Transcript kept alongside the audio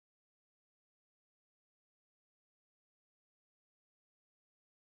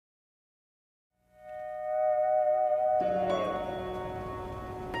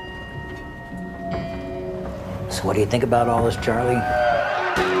So what do you think about all this, Charlie?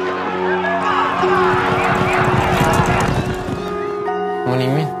 What do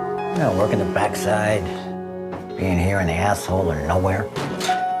you mean? You know, working the backside, being here in the asshole or nowhere.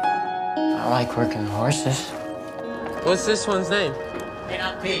 I like working the horses. What's this one's name? Lean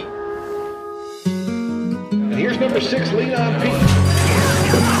on Pete. And here's number 6, Lean on Pete.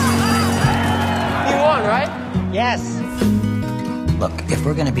 You won, right? Yes. Look, if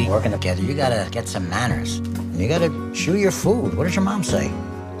we're gonna be working together, you gotta get some manners. You gotta chew your food. What does your mom say?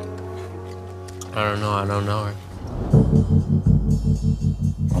 I don't know her.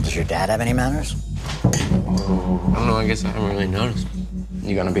 Well, does your dad have any manners? I don't know, I guess I haven't really noticed.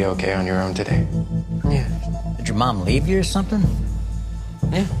 You gonna be okay on your own today? Yeah. Did your mom leave you or something?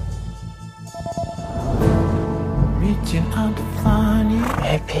 Yeah. Reaching out to find you.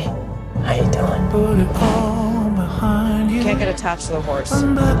 Hey, Pete. How you doing? Put it all behind you. Can't get attached to the horse.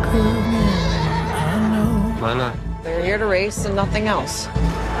 I'm back again. I know. Why not? They're here to race and nothing else.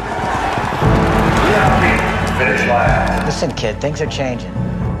 Finish line. Listen, kid, things are changing.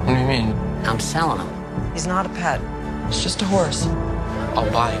 What do you mean? I'm selling them. He's not a pet. It's just a horse. I'll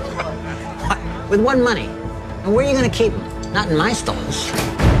buy it. What? With what money? And where are you gonna keep them? Not in my stalls.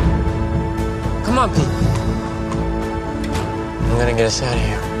 Come on, Pete. I'm gonna get us out of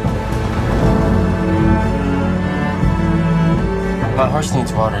here. My horse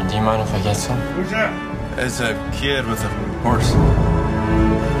needs water. Do you mind if I get some? Who's that? It's a kid with a horse.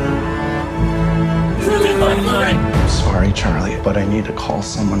 I'm sorry, Charlie, but I need to call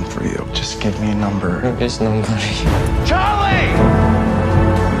someone for you. Just give me a number. There's nobody. Charlie!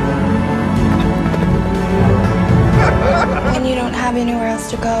 When you don't have anywhere else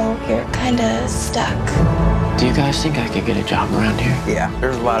to go, you're kinda stuck. Do you guys think I could get a job around here? Yeah,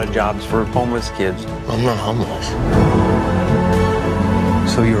 there's a lot of jobs for homeless kids. I'm not homeless.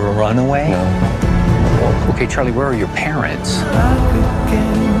 So you're a runaway? No. Okay, Charlie, where are your parents? Back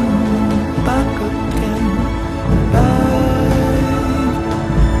again.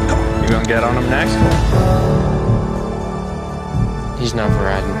 You gonna get on them next? He's not for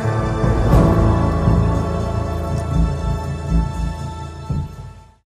riding.